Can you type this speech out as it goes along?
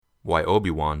Why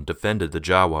Obi-Wan defended the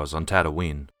Jawas on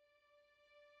Tatooine.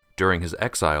 During his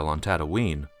exile on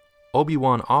Tatooine,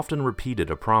 Obi-Wan often repeated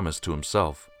a promise to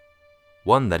himself,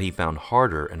 one that he found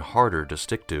harder and harder to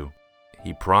stick to.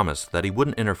 He promised that he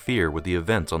wouldn't interfere with the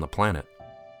events on the planet.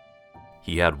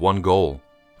 He had one goal,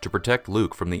 to protect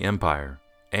Luke from the Empire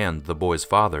and the boy's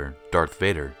father, Darth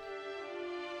Vader.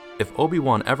 If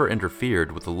Obi-Wan ever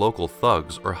interfered with the local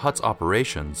thugs or Hutt's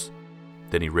operations,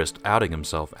 then he risked outing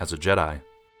himself as a Jedi,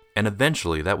 and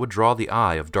eventually that would draw the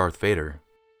eye of Darth Vader.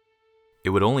 It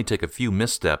would only take a few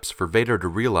missteps for Vader to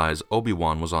realize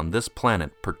Obi-Wan was on this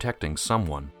planet protecting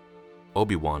someone.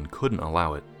 Obi-Wan couldn't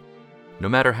allow it. No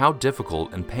matter how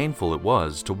difficult and painful it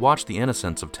was to watch the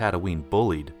innocents of Tatooine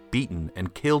bullied, beaten,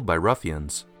 and killed by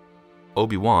ruffians,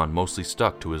 Obi-Wan mostly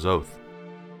stuck to his oath.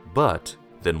 But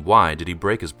then why did he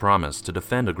break his promise to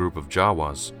defend a group of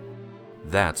Jawas?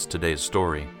 That's today's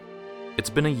story. It's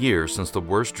been a year since the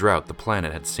worst drought the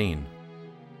planet had seen.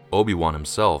 Obi-Wan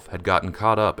himself had gotten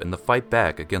caught up in the fight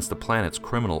back against the planet's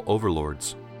criminal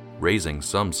overlords, raising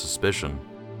some suspicion.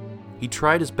 He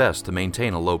tried his best to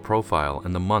maintain a low profile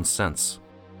in the months since.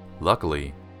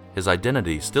 Luckily, his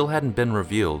identity still hadn't been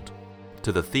revealed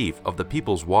to the thief of the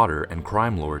People's Water and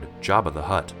crime lord Jabba the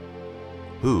Hutt,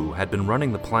 who had been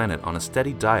running the planet on a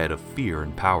steady diet of fear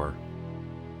and power.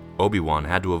 Obi-Wan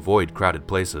had to avoid crowded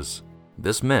places.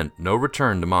 This meant no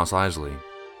return to Mos Eisley,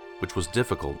 which was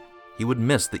difficult. He would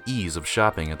miss the ease of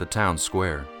shopping at the town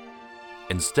square.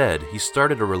 Instead, he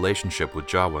started a relationship with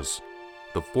Jawas,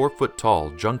 the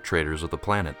 4-foot-tall junk traders of the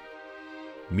planet.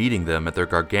 Meeting them at their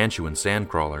gargantuan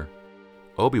sandcrawler,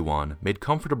 Obi-Wan made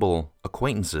comfortable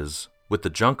acquaintances with the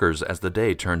junkers as the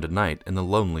day turned to night in the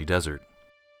lonely desert.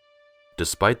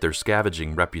 Despite their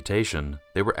scavenging reputation,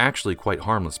 they were actually quite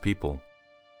harmless people.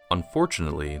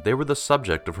 Unfortunately, they were the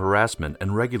subject of harassment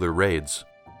and regular raids,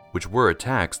 which were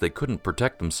attacks they couldn't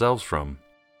protect themselves from.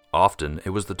 Often, it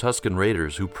was the Tusken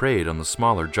Raiders who preyed on the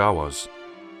smaller Jawas.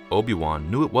 Obi-Wan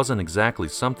knew it wasn't exactly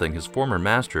something his former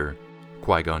master,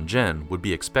 Qui-Gon Jinn, would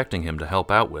be expecting him to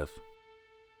help out with.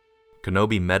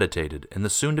 Kenobi meditated in the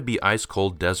soon-to-be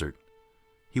ice-cold desert.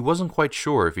 He wasn't quite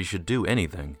sure if he should do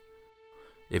anything,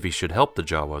 if he should help the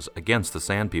Jawas against the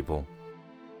Sand People.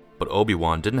 But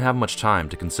Obi-Wan didn't have much time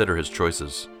to consider his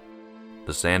choices.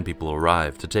 The Sand People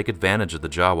arrived to take advantage of the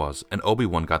Jawas, and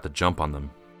Obi-Wan got the jump on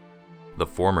them. The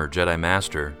former Jedi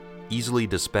Master easily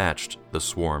dispatched the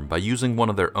swarm by using one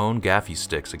of their own gaffy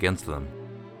sticks against them.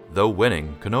 Though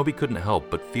winning, Kenobi couldn't help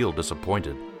but feel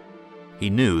disappointed. He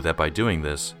knew that by doing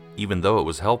this, even though it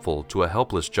was helpful to a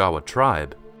helpless Jawa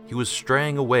tribe, he was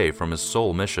straying away from his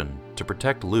sole mission to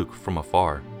protect Luke from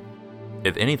afar.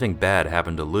 If anything bad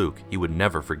happened to Luke, he would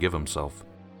never forgive himself.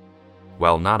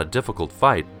 While not a difficult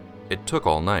fight, it took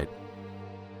all night.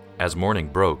 As morning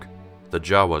broke, the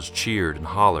Jawas cheered and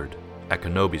hollered at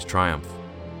Kenobi's triumph.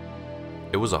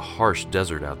 It was a harsh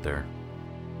desert out there,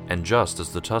 and just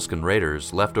as the Tusken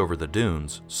Raiders left over the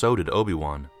dunes, so did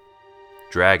Obi-Wan,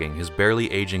 dragging his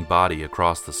barely aging body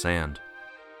across the sand.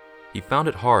 He found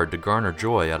it hard to garner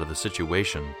joy out of the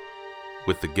situation,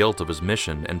 with the guilt of his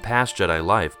mission and past Jedi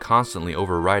life constantly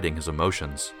overriding his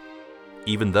emotions.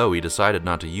 Even though he decided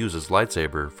not to use his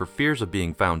lightsaber for fears of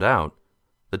being found out,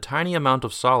 the tiny amount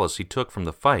of solace he took from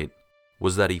the fight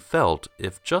was that he felt,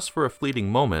 if just for a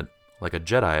fleeting moment, like a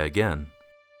Jedi again.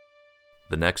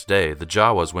 The next day, the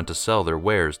Jawas went to sell their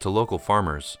wares to local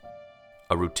farmers,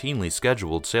 a routinely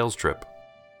scheduled sales trip.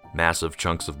 Massive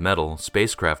chunks of metal,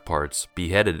 spacecraft parts,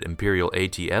 beheaded Imperial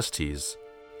AT-STs,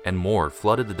 and more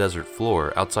flooded the desert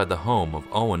floor outside the home of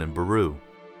Owen and Beru,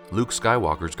 Luke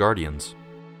Skywalker's guardians.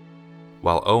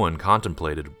 While Owen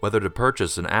contemplated whether to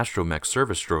purchase an astromech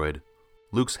service droid,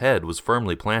 Luke's head was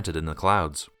firmly planted in the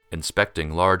clouds,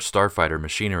 inspecting large starfighter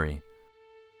machinery.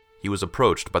 He was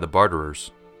approached by the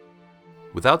barterers.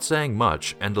 Without saying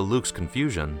much, and to Luke's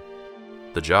confusion,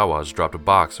 the Jawas dropped a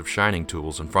box of shining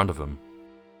tools in front of him.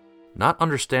 Not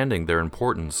understanding their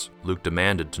importance, Luke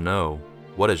demanded to know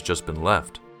what has just been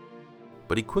left.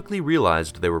 But he quickly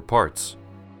realized they were parts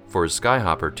for his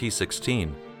Skyhopper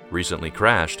T-16, recently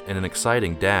crashed in an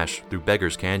exciting dash through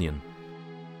Beggar's Canyon.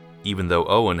 Even though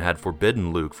Owen had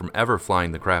forbidden Luke from ever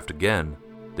flying the craft again,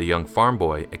 the young farm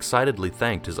boy excitedly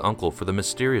thanked his uncle for the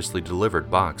mysteriously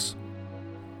delivered box.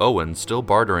 Owen, still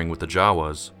bartering with the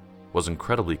Jawas, was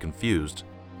incredibly confused,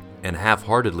 and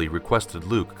half-heartedly requested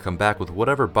Luke come back with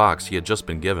whatever box he had just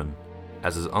been given.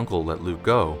 As his uncle let Luke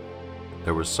go,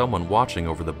 there was someone watching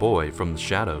over the boy from the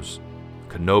shadows.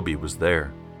 Kenobi was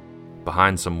there.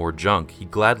 Behind some more junk, he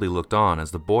gladly looked on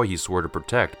as the boy he swore to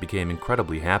protect became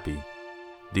incredibly happy.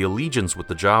 The allegiance with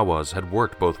the Jawas had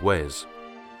worked both ways.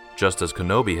 Just as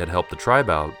Kenobi had helped the tribe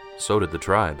out, so did the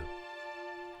tribe.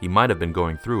 He might have been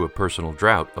going through a personal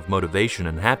drought of motivation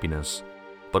and happiness,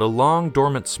 but a long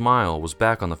dormant smile was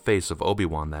back on the face of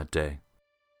Obi-Wan that day.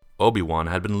 Obi-Wan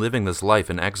had been living this life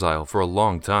in exile for a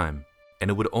long time, and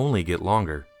it would only get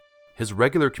longer. His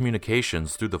regular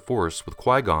communications through the Force with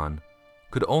Qui-Gon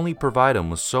could only provide him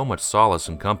with so much solace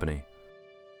and company.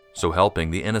 So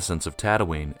helping the innocents of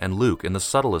Tatooine and Luke in the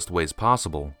subtlest ways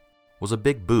possible was a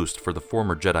big boost for the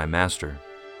former Jedi Master.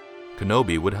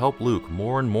 Kenobi would help Luke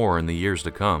more and more in the years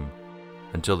to come,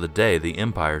 until the day the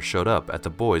Empire showed up at the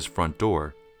boy's front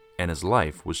door, and his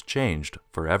life was changed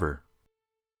forever.